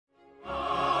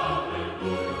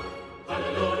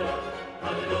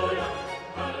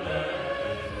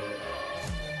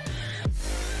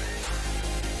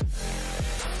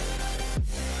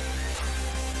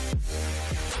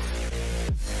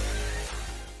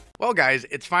Well guys,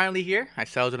 it's finally here. I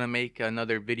said I was going to make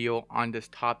another video on this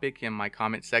topic in my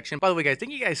comment section. By the way guys,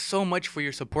 thank you guys so much for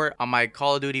your support on my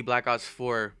Call of Duty Black Ops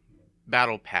 4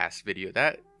 Battle Pass video.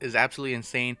 That is absolutely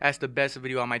insane. That's the best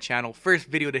video on my channel. First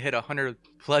video to hit 100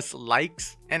 plus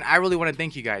likes. And I really want to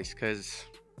thank you guys because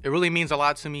it really means a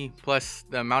lot to me. Plus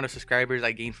the amount of subscribers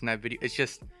I gained from that video.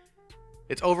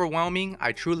 It's overwhelming.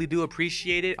 I truly do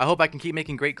appreciate it. I hope I can keep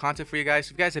making great content for you guys.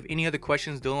 If you guys have any other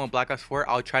questions dealing with Black Ops 4,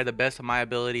 I'll try the best of my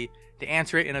ability to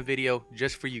answer it in a video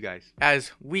just for you guys.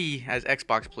 As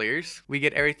Xbox players, we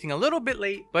get everything a little bit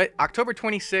late, but October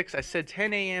 26th, I said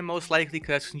 10 a.m. most likely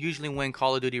because that's usually when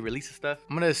Call of Duty releases stuff.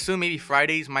 I'm gonna assume maybe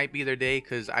Fridays might be their day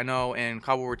because I know in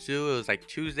Call of War 2, it was like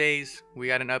Tuesdays we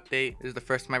got an update. This is the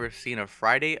first time I've ever seen a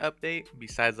Friday update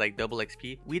besides like double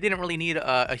XP. We didn't really need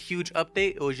a huge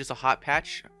update. It was just a hot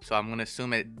patch. So I'm gonna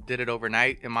assume it did it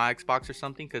overnight in my Xbox or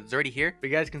something because it's already here.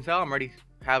 But you guys can tell I'm already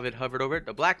have it hovered over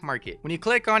the black market. When you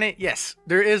click on it, yes,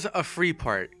 there is a free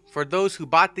part. For those who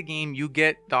bought the game, you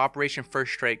get the Operation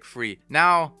First Strike free.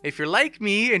 Now, if you're like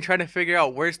me and trying to figure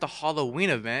out where's the Halloween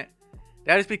event,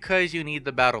 that is because you need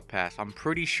the Battle Pass. I'm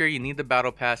pretty sure you need the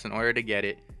Battle Pass in order to get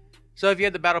it. So if you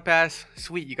have the Battle Pass,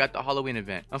 sweet, you got the Halloween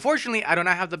event. Unfortunately, I do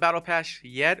not have the Battle Pass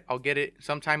yet. I'll get it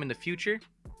sometime in the future.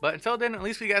 But until then, at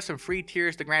least we got some free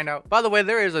tiers to grind out. By the way,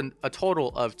 there is a total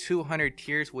of 200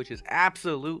 tiers, which is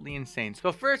absolutely insane.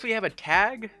 So first we have a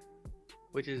tag,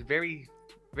 which is very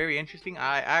interesting.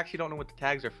 I actually don't know what the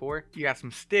tags are for. You got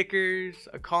some stickers,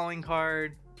 a calling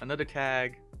card, another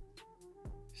tag,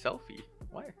 selfie.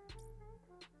 What?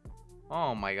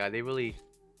 Oh my god, they really...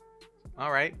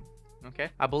 Alright, okay.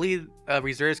 I believe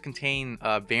reserves contain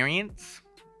variants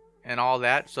and all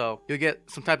that. So you'll get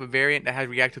some type of variant that has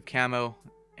reactive camo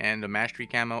and the mastery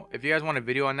camo. If you guys want a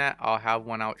video on that, I'll have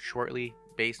one out shortly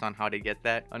based on how to get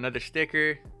that. Another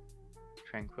sticker,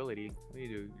 tranquility. What do you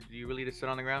do? Do you really just sit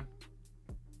on the ground?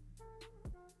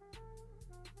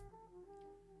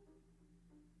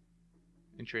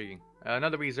 Intriguing.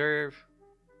 Another reserve.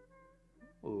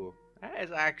 Ooh, that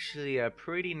is actually a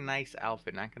pretty nice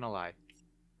outfit, not gonna lie.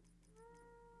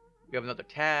 We have another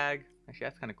tag. Actually,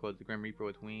 that's kind of cool. The Grim Reaper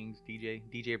with wings.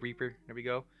 DJ Reaper. There we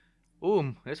go.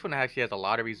 Ooh, this one actually has a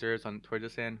lot of reserves on towards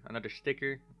this end. Another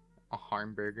sticker, a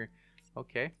hamburger.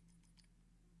 Okay.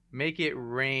 Make it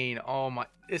rain. Oh my,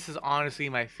 this is honestly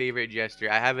my favorite gesture.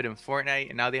 I have it in Fortnite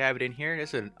and now they have it in here.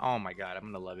 This is, oh my god, I'm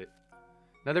gonna love it.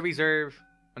 Another reserve,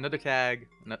 another tag,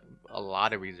 a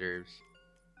lot of reserves.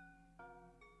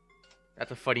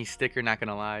 That's a funny sticker, not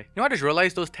gonna lie. You know, I just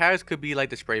realized those tags could be like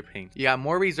the spray paint. You got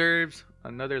more reserves,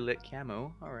 another lit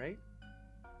camo. All right.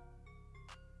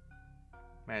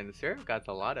 Man, the serif got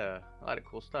a lot of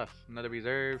cool stuff. Another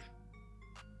reserve,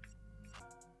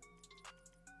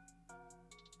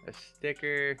 a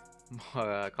sticker,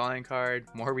 calling card,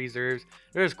 more reserves.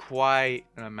 There's quite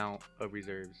an amount of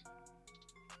reserves.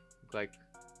 Look like,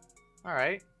 all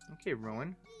right, okay,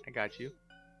 Rowan, I got you.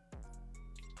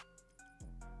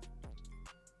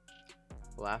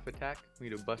 Laugh attack. We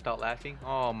need to bust out laughing.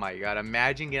 Oh my god,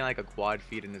 imagine getting like a quad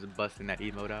feed and just busting that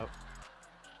emote out.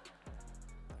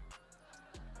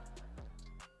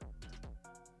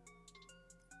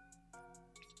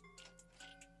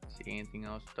 See anything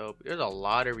else dope? There's a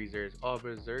lot of reserves. Oh,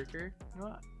 Berserker. You know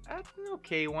what? That's an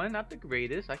okay one. Not the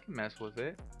greatest. I can mess with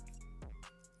it.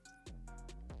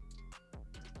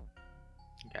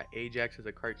 Got Ajax as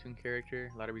a cartoon character.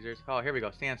 A lot of reserves. Oh, here we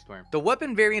go. Sandstorm. The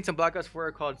weapon variants in Black Ops 4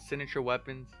 are called signature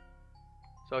weapons.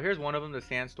 So here's one of them, the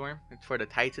Sandstorm. It's for the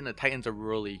Titan. The Titan's a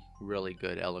really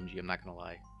good LMG. I'm not gonna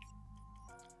lie.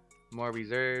 More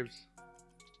reserves.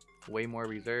 Way more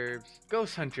reserves.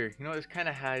 Ghost Hunter. You know, this kind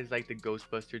of has like the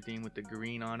Ghostbuster theme with the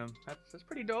green on him. That's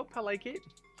pretty dope. I like it.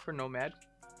 For Nomad.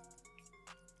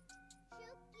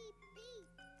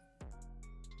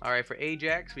 Alright, for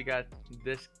Ajax, we got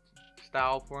this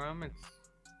style for him.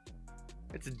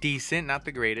 It's decent, not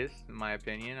the greatest in my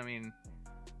opinion. I mean,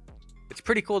 it's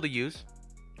pretty cool to use.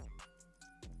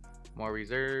 More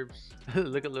reserves.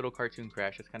 Look at little cartoon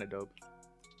Crash. That's kind of dope.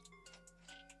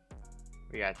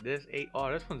 We got this 8. Oh,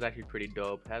 this one's actually pretty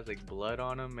dope. Has like blood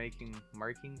on them, making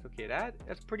markings. Okay,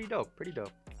 that's pretty dope. Pretty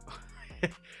dope.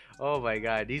 Oh my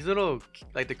god, these little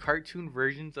like the cartoon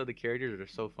versions of the characters are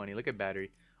so funny. Look at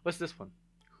Battery. What's this one?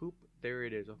 Hoop. There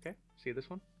it is. Okay, see this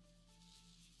one?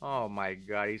 Oh my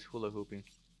god, he's hula hooping.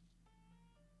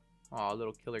 Oh, a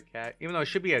little killer cat. Even though it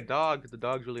should be a dog, because the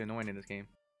dog's really annoying in this game.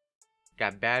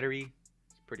 Got Battery.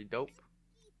 It's pretty dope.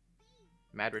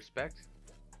 Mad Respect.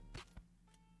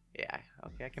 Yeah,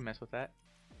 okay, I can mess with that.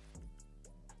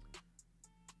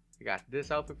 We got this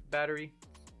outfit for Battery.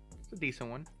 It's a decent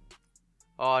one.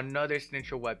 Oh, another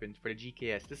signature weapon for the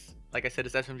GKS. This, like I said,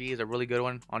 this SMG is a really good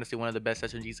one. Honestly, one of the best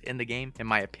SMGs in the game, in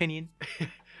my opinion.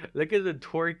 Look at the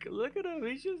torque. Look at him.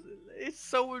 It's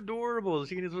so adorable.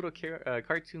 Seeing these little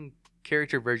cartoon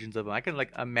character versions of him. I can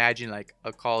like imagine like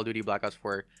a Call of Duty Black Ops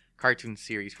 4 cartoon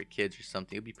series for kids or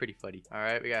something. It'd be pretty funny. All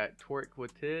right, we got Torque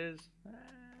with his.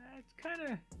 It's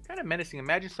kind of menacing.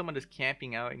 Imagine someone just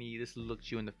camping out and he just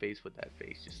looks you in the face with that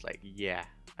face, just like, yeah,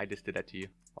 I just did that to you.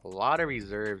 A lot of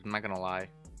reserves. I'm not gonna lie.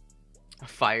 A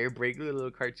fire break, a little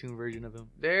cartoon version of him.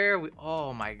 There we.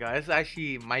 Oh my god, this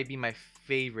actually might be my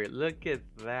favorite. Look at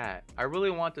that. I really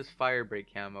want this fire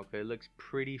break camo because it looks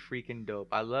pretty freaking dope.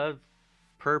 I love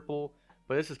purple,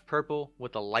 but this is purple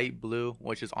with a light blue,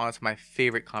 which is honestly my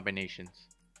favorite combinations.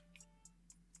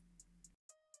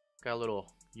 Got a little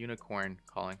unicorn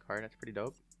calling card. That's pretty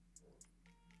dope.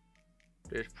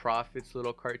 There's Prophet's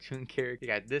little cartoon character.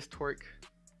 You got this Torque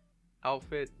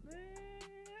outfit.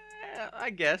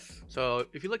 I guess. So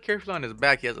if you look carefully on his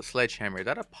back, he has a sledgehammer. Is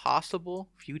that a possible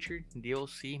future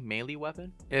DLC melee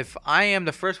weapon? If I am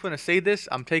the first one to say this,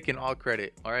 I'm taking all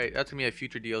credit. All right, that's gonna be a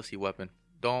future DLC weapon.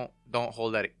 Don't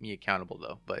hold me accountable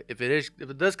though. But if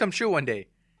it does come true one day,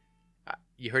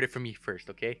 you heard it from me first,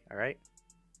 okay? All right,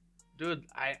 dude.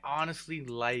 I honestly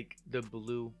like the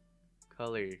blue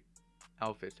color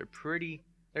outfits. They're pretty.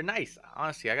 They're nice.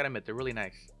 Honestly, I gotta admit, they're really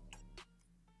nice.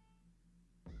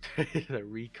 The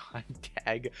recon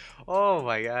tag. Oh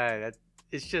my god,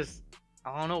 it's just,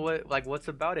 I don't know what's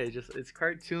about it. It's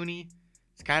cartoony,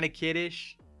 it's kind of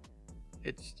kiddish,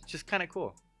 it's just kind of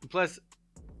cool. Plus,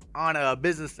 on a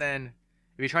business end,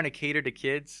 if you're trying to cater to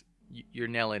kids, you're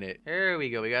nailing it. Here we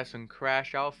go. We got some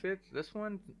Crash outfits. This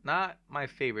one's not my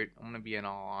favorite, I'm gonna be in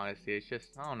all honesty. It's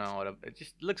just, I don't know, it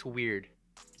just looks weird.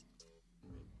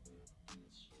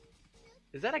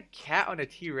 Is that a cat on a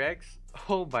T-Rex?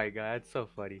 Oh my god, that's so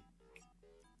funny.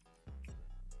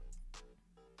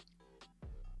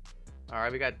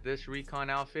 Alright, we got this recon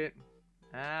outfit.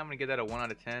 I'm gonna give that a 1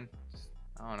 out of 10.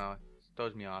 I don't know, it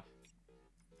throws me off.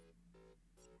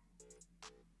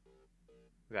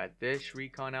 We got this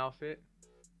recon outfit.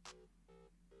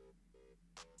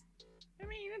 I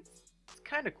mean, it's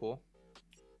kind of cool.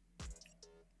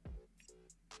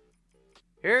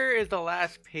 Here is the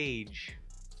last page,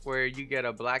 where you get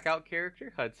a blackout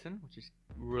character, Hudson, which is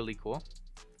really cool.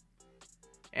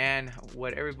 And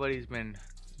what everybody's been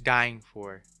dying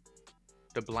for,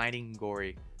 the blinding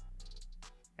gory.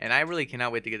 And I really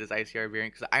cannot wait to get this ICR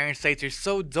variant because the iron sights are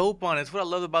so dope on it. It's what I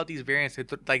love about these variants.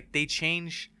 It's like they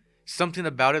change something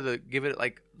about it to give it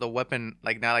like the weapon,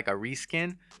 like not like a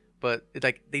reskin, but it's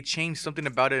like they change something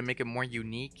about it to make it more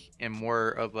unique and more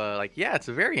of a like, yeah, it's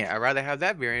a variant. I'd rather have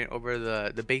that variant over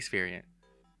the base variant.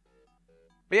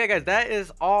 But yeah, guys, that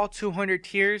is all 200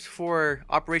 tiers for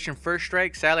Operation First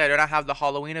Strike. Sadly, I do not have the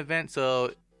Halloween event,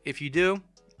 so if you do,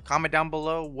 comment down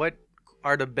below what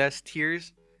are the best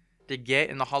tiers to get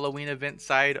in the Halloween event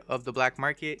side of the black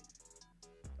market.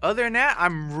 Other than that,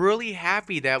 I'm really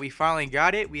happy that we finally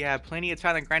got it. We have plenty of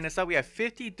time to grind this up. We have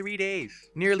 53 days,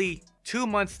 nearly 2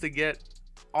 months to get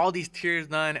all these tiers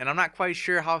done, and I'm not quite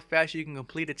sure how fast you can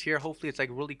complete a tier. Hopefully it's like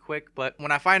really quick, but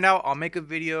when I find out, I'll make a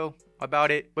video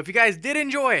about it. But if you guys did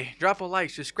enjoy, drop a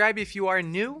like, subscribe if you are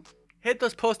new, hit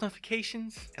those post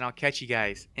notifications, and I'll catch you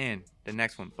guys in the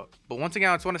next one. But once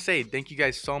again, I just want to say thank you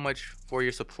guys so much for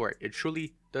your support. It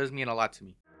truly does mean a lot to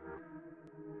me.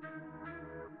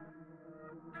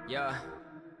 Yeah.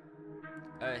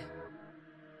 Hey.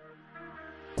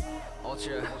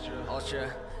 Ultra.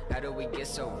 How do we get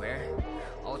so rare?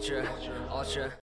 Ultra.